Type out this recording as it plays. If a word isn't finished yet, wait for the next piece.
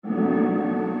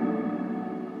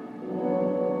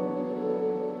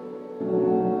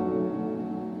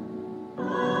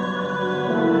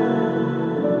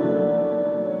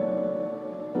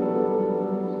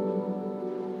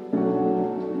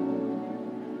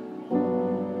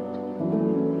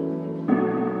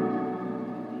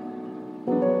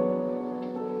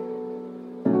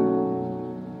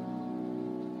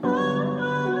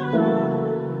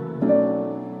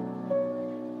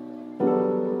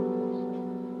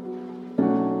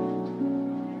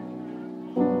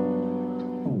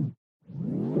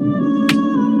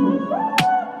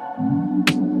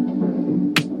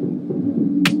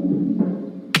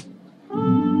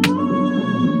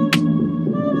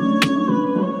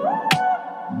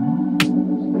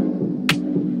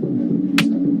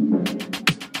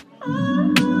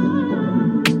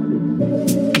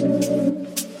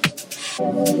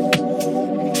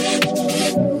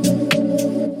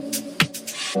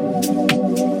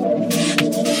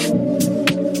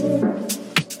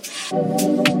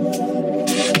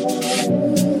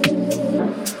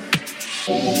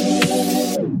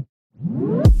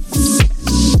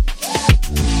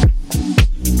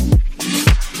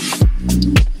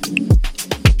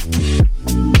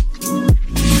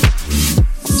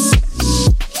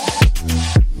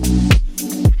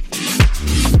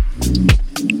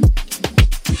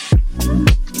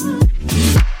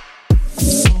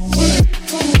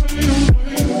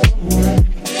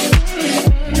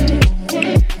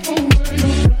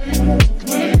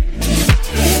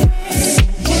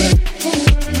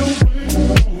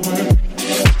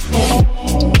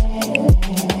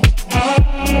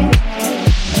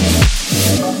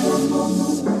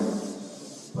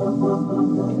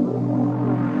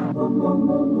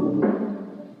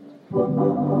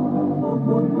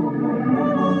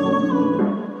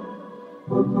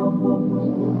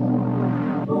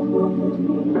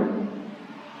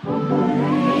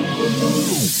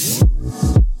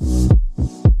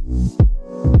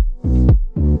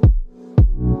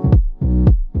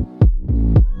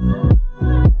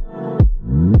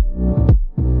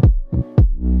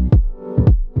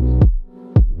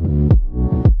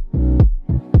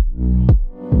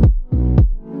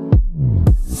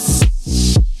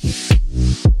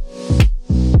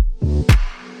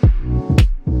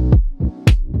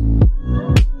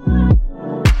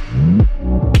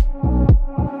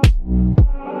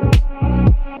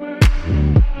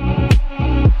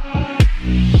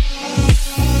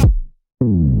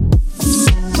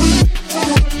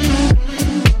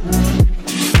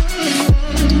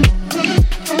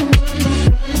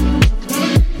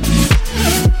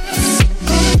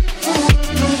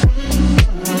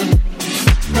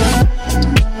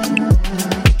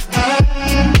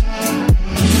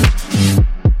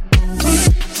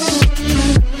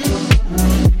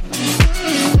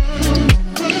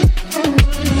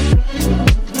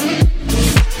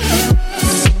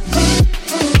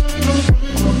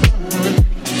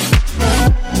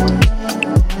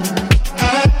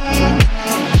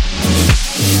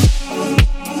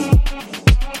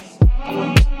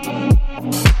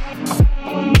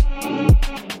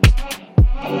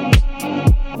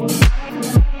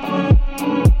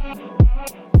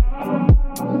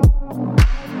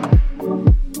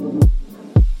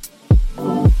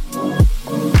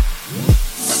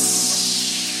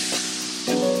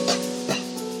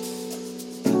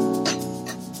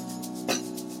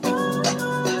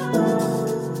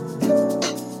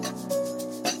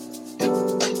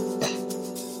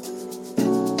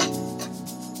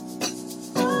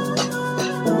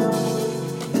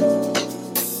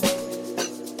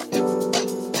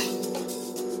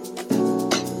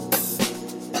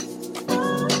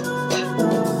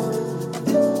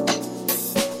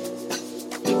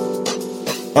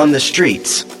On the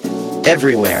streets,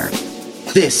 everywhere.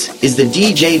 This is the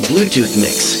DJ Bluetooth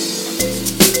Mix.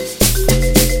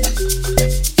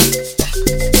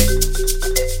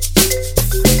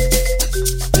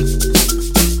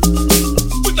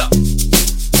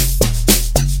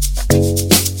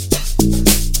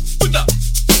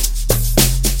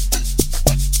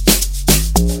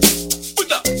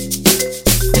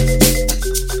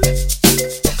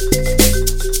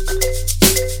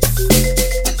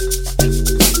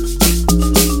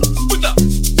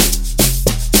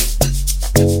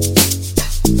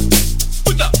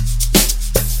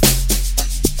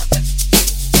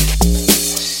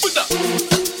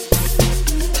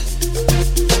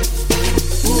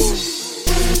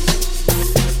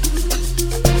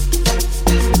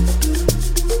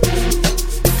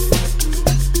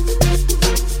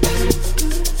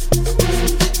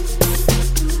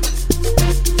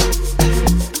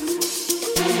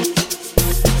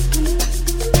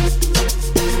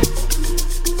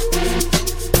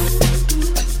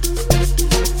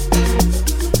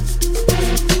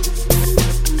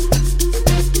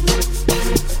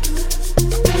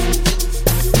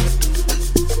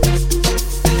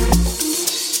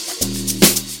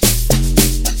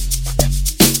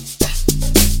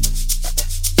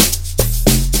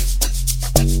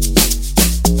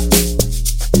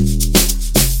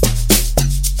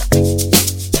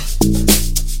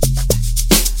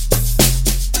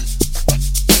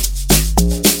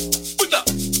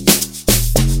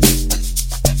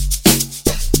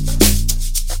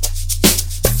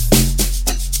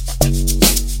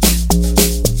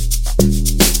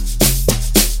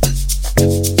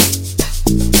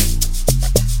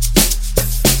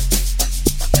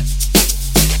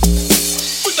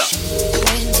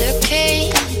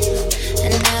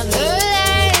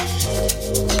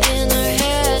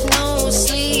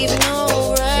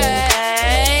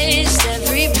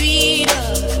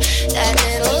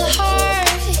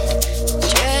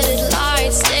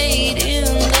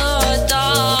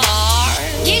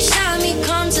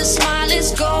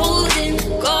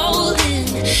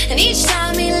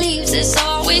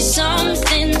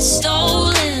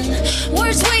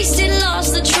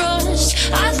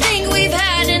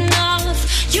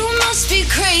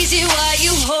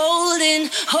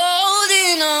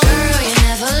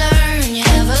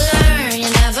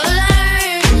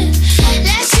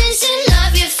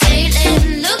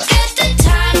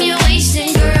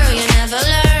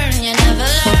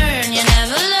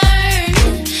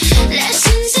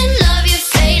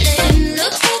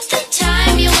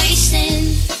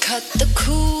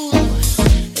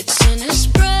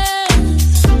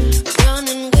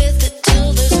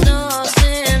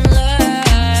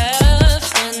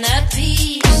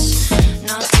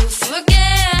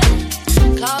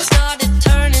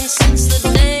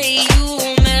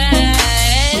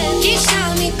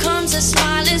 a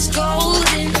smile is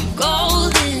golden,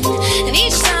 golden. And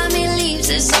each time he leaves,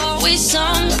 there's always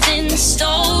something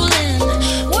stolen.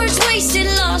 Words wasted,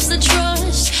 lost the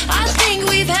trust. I think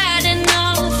we've had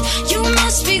enough. You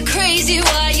must be crazy,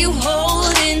 why you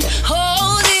holding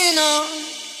on?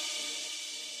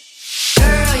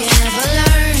 Girl, you never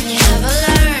learn, you never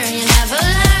learn, you never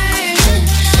learn.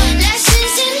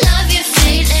 Lessons in love you're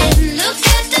failing. Look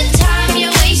at the time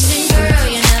you're wasting. Girl,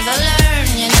 you never learn,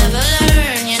 you never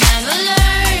learn, you never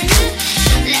learn.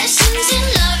 Lessons in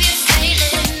love you're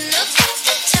failing. Look at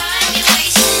the time you're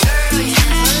wasting. Girl, you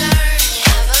never learn, you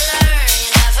never learn,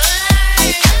 you never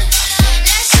learn.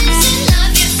 Lessons in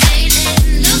love you're failing.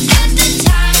 Look at the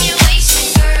time you're wasting.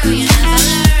 Girl, you never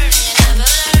learn, you never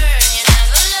learn, you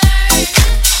never learn.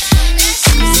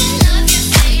 Lessons in love you're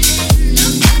failing.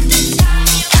 Look at the time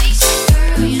you're wasting.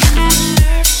 Girl, you never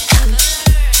learn, you never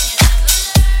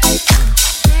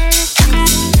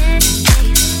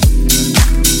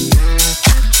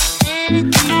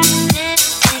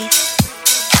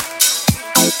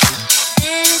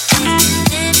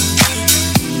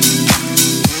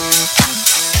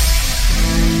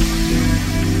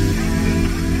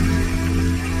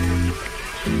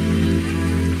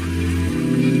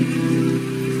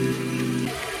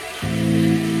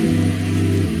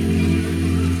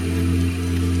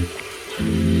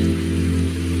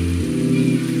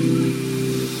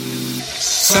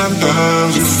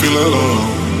Sometimes you feel alone,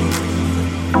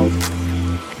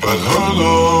 but hold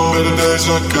on, better days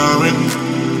are coming.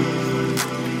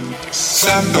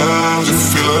 Sometimes you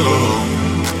feel alone,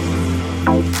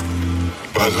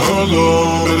 but hold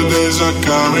on, better days are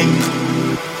coming.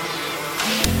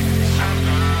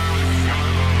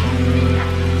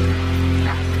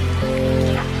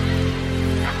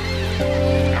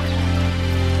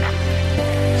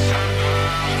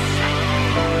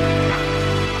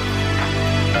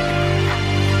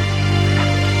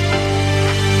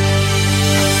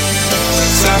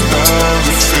 Sometimes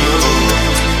you feel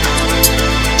alone,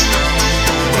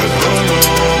 but hold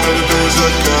on, better days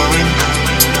are coming.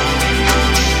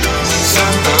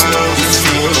 Sometimes you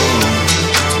feel alone,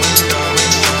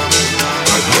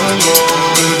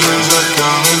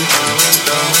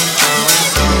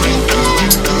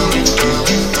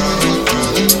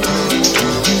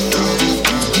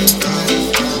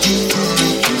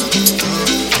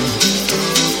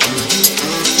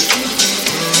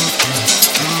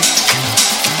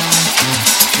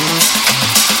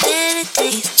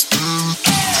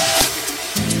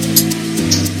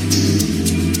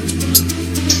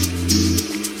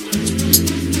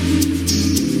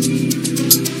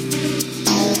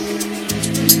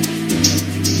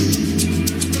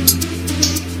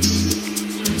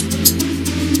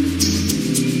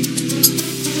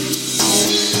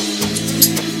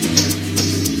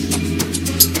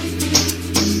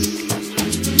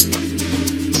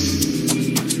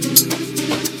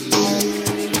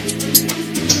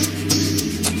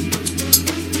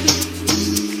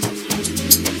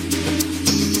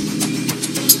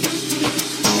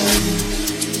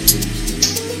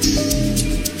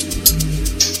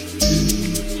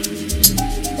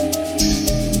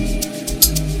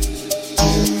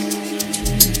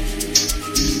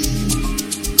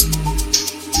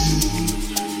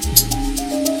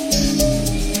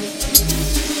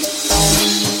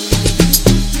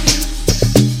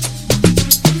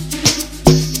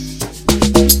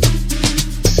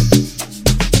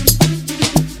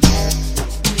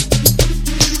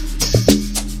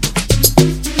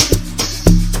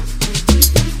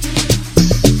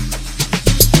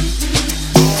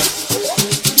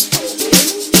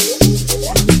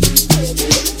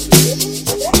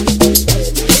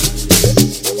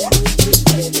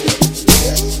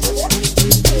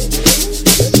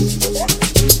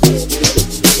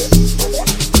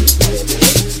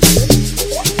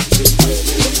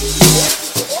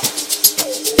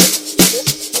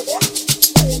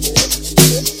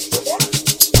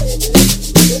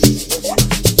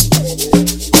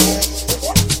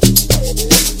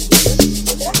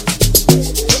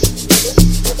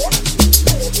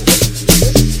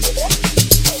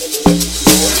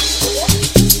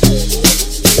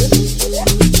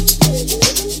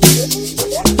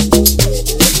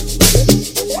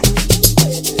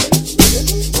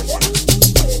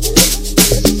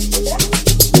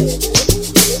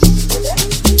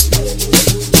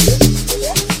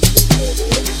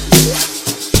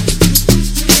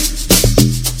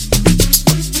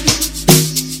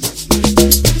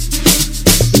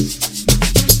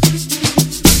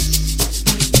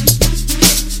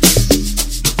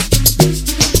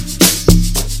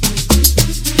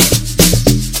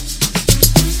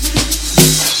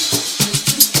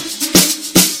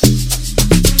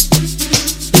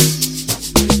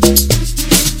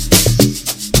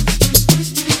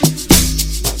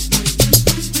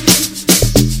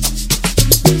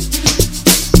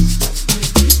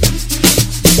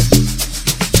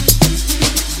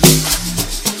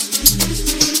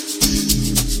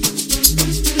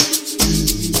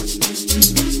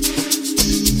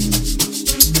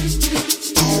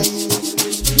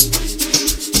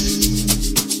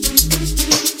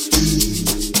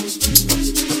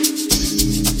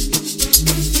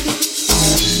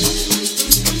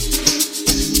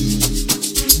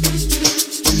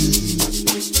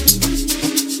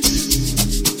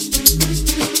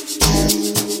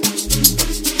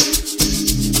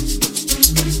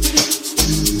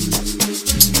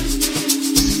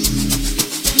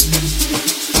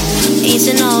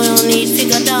 Easy now, you don't need to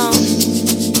go down.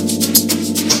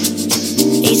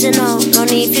 Easy now, no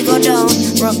need to go down.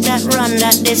 Rock that, run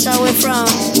that, this how we from.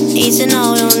 Easy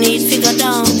now, you don't need to go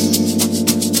down.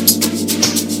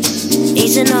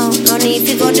 Easy now, no need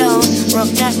to go down. Rock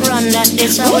that, run that,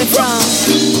 this how we from.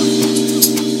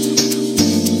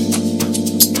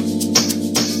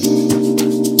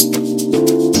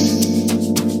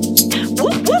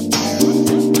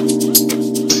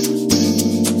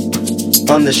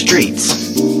 On the streets,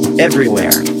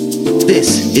 everywhere.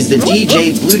 This is the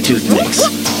DJ Bluetooth mix.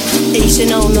 Easy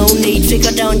now, no need to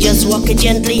go down. Just walk it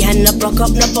gently and not rock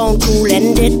up no bone. Cool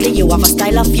and deadly, you have a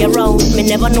style of your own. Me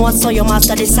never know I saw you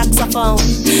master the saxophone.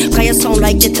 Cause you sound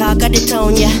like the talk of the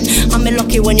town, yeah. I'm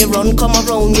lucky when you run, come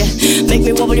around, yeah. Make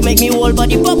me wobbly, make me whole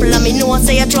body bubble. I mean, no one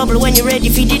say a trouble when you're ready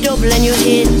for the double and you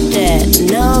hit that.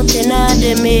 Nothing I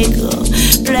the maker.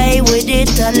 Play with it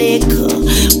a little.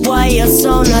 Why you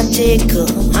so not tickle?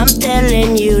 I'm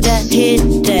telling you that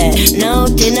hit that.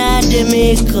 Nothing I the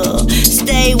maker.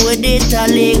 Stay with it a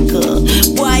little.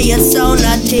 Why you so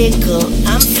not tickle?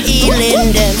 I'm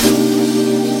feeling them.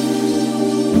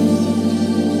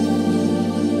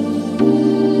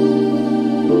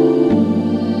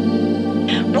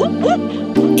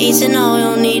 Easy now, you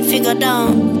don't need figure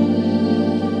down.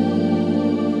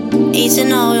 Easy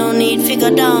now, you don't need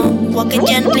figure down. Walk it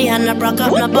gently and not rock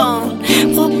up no bone.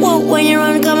 Whoop when you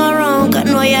run, come around. Cause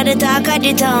know you're the talk of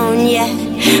the town, yeah.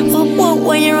 Whoop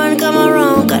when you run, come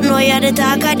around. Cause know you're the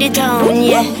talk of the town,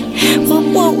 yeah.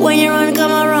 Whoop when you run,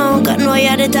 come around. Cause know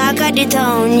you're the talk of the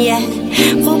town, yeah.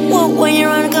 Whoop when you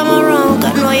run, come around.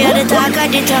 Cause know you're the talk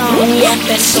of the town, yeah.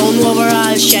 Best sound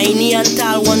overall, shiny and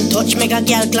tall. One touch make a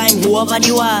girl climb over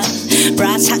the wall.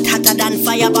 Brass hot, hotter than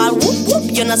fireball. Whoop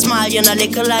whoop, you're not small, you're not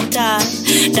little at all.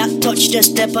 That touch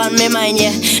just step on me mind,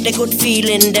 yeah. The good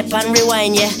feeling, dip and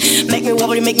rewind, yeah. Make me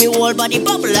wobbly, make me whole body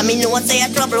bubble. I mean, no one say a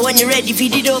trouble when you're ready for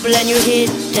the double and you hit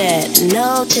that.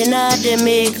 Nothing I the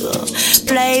maker.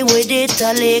 Play with it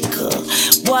a little.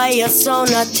 Why you so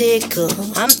not tickle?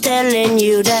 I'm telling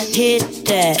you that hit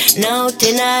that.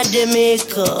 Nothing I the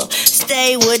maker.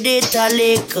 Stay with it a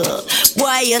little.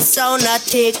 Why you so not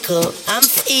tickle? I'm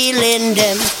feeling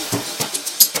them.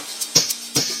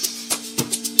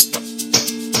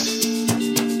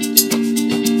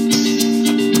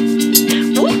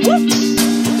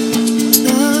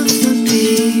 Love the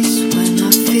peace when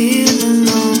I feel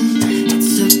alone.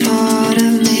 It's a part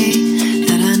of me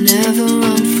that I never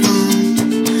run from.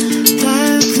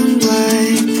 Black and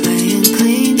white, playing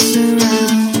clean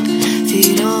surround.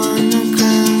 Feet on the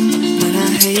ground, but I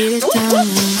hate it down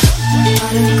low.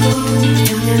 Let it go,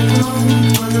 let it go.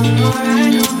 For the more I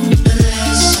know, the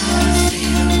less I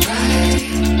feel right.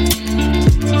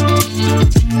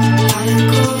 Let it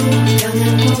go, let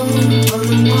it go. For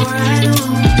the more I know,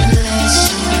 the less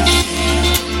I feel.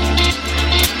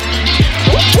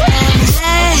 I'm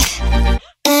high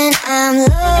and I'm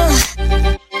low,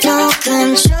 no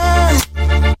control,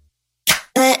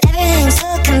 but everything's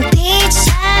looking peach.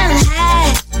 I'm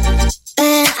high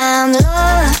and I'm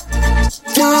low,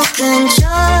 no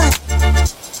control,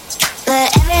 but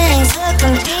everything's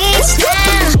looking peach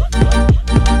now.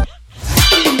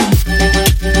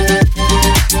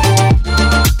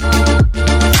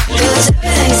 Cause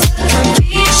everything's looking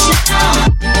peach now.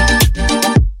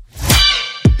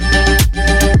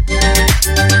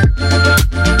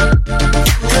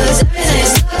 Cause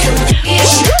everything's looking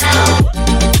peach now.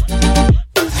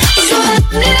 So I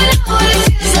don't need to know what it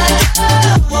feels like.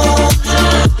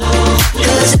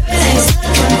 Cause everything's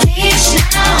looking peach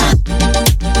now.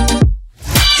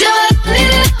 So I don't need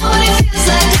to know what it feels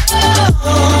like.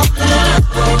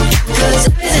 Cause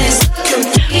everything's looking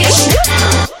peach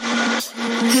now.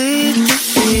 Hate to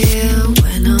feel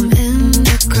when I'm in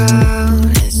the crowd.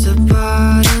 It's a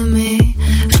part of me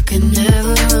I can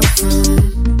never run from.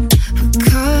 But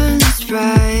colors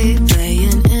bright,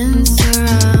 playing in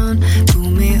surround. Pull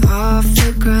me off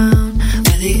the ground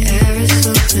where the air is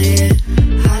so clear.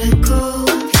 How to go,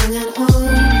 young and old.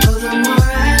 Oh, the more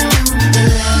I know, the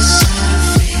less I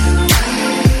feel right.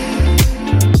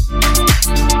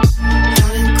 How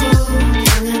to go,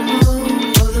 young and old.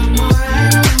 Oh, the more I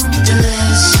know, the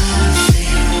less I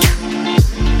feel.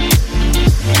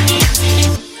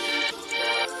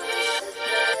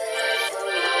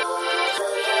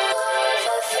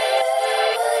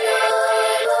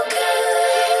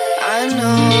 I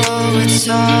know it's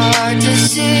hard to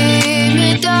see me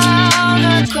down.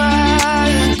 I cry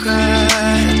and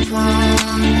cry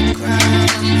upon the ground.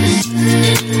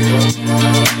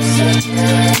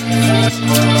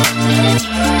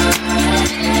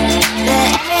 But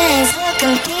everything's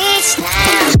looking peach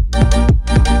now.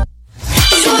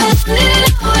 So I don't need to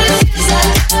know what it feels like.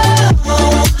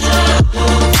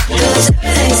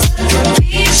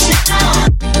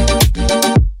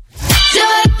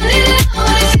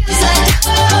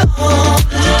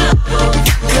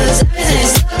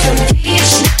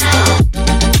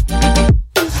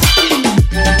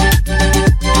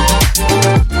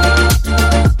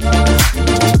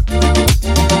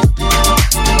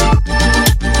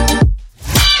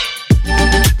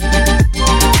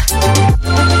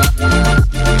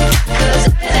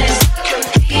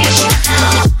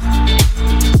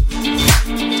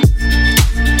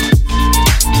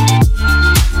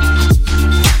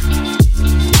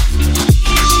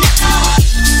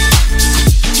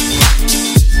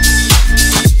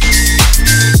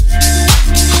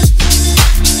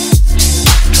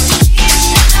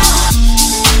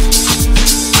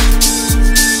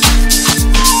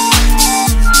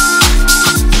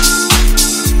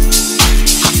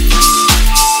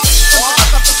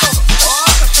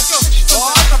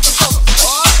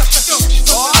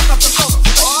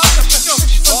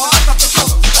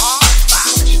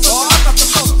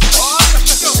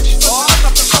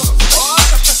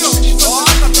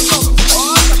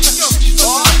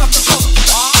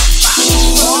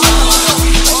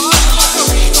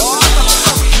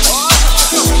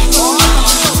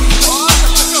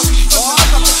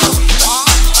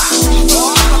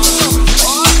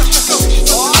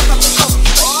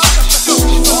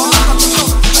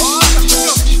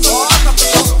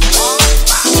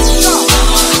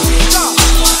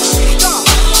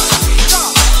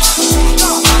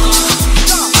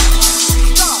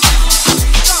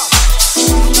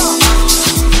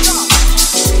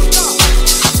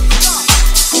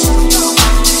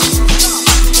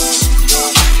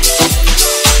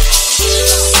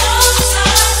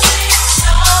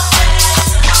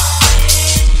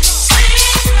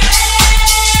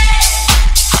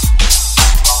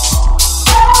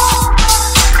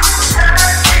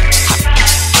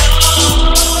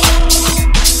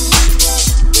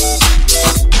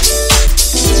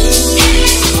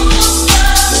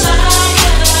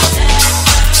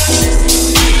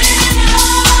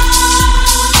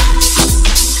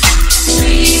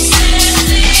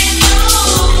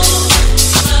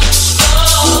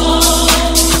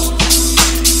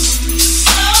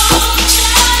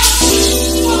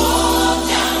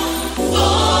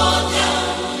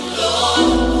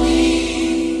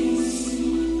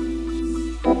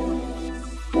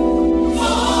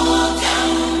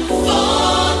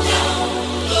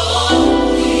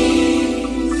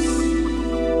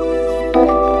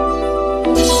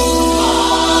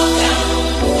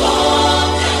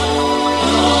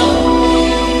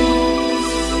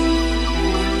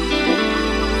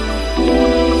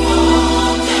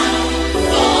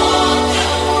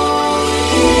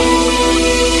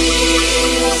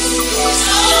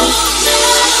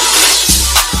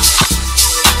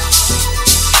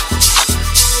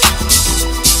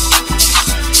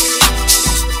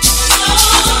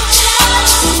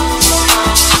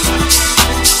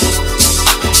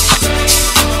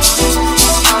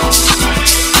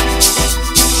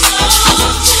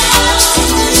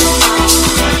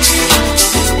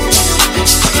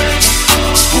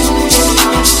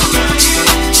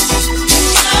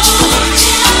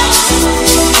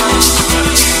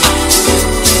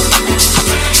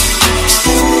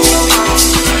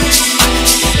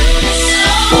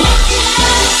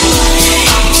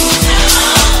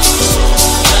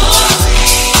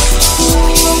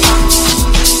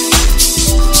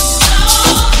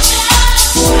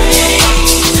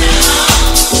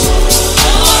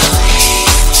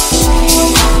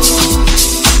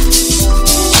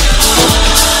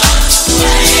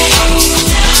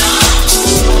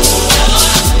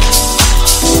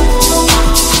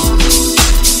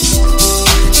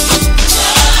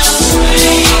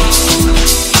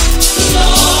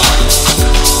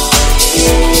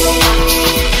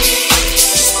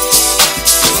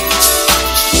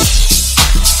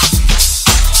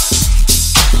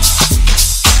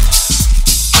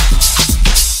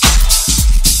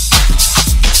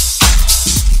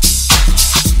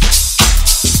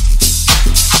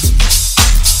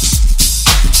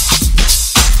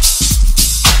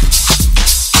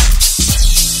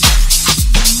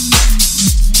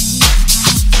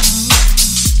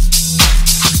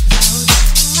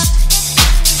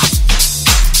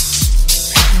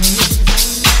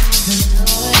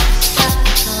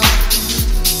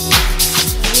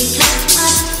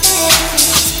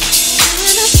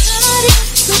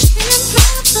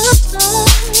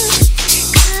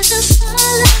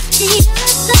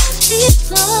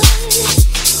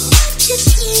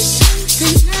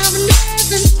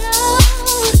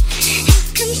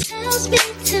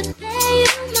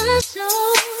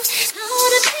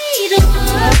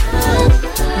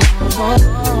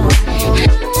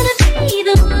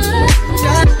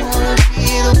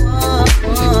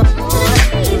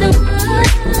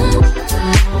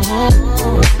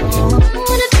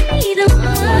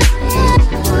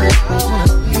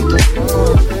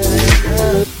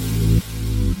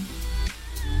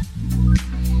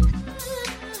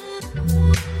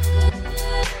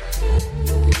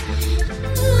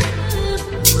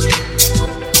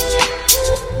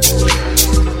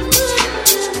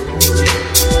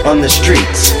 on the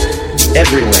streets,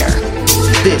 everywhere.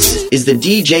 This is the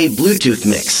DJ Bluetooth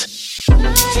Mix.